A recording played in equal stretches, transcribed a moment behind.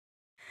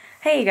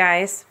Hey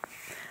guys,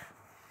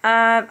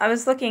 I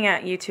was looking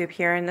at YouTube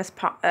here, and this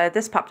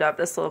popped up,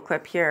 this little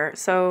clip here.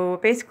 So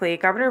basically,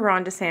 Governor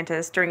Ron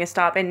DeSantis, during a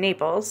stop in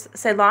Naples,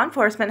 said law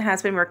enforcement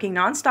has been working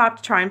nonstop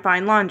to try and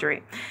find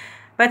Laundrie,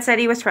 but said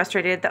he was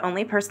frustrated the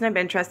only person of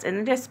interest in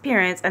the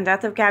disappearance and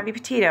death of Gabby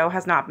Petito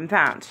has not been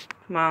found.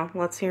 Well,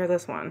 let's hear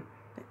this one.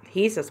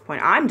 He's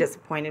disappointed. I'm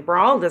disappointed. We're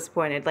all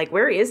disappointed. Like,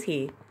 where is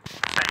he?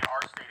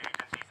 Our state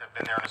agencies have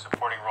been there in a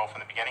supporting role from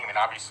the beginning. I mean,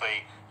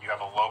 obviously, you have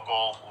a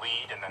local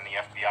lead, and then the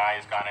FBI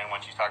has gone in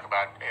once you talk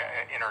about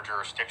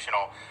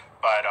interjurisdictional.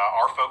 But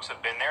our folks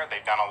have been there.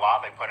 They've done a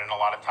lot. They put in a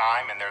lot of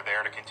time, and they're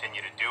there to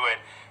continue to do it.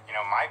 You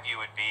know, my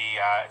view would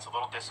be it's a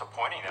little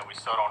disappointing that we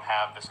still don't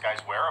have this guy's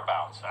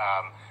whereabouts.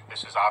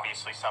 This is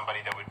obviously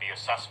somebody that would be a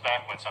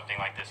suspect when something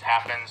like this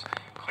happens.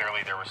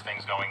 Clearly, there was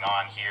things going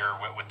on here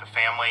with the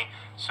family.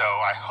 So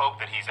I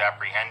hope that he's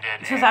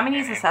apprehended. So does that mean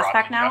he's a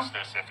suspect now?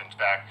 Justice, if in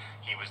fact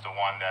he was the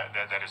one that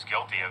is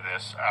guilty of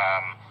this.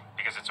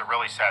 Because it's a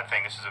really sad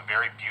thing. This is a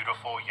very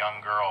beautiful young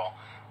girl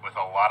with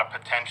a lot of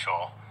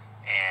potential,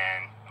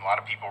 and a lot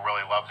of people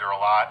really loved her a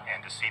lot,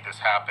 and to see this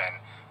happen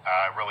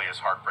really is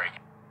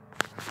heartbreaking.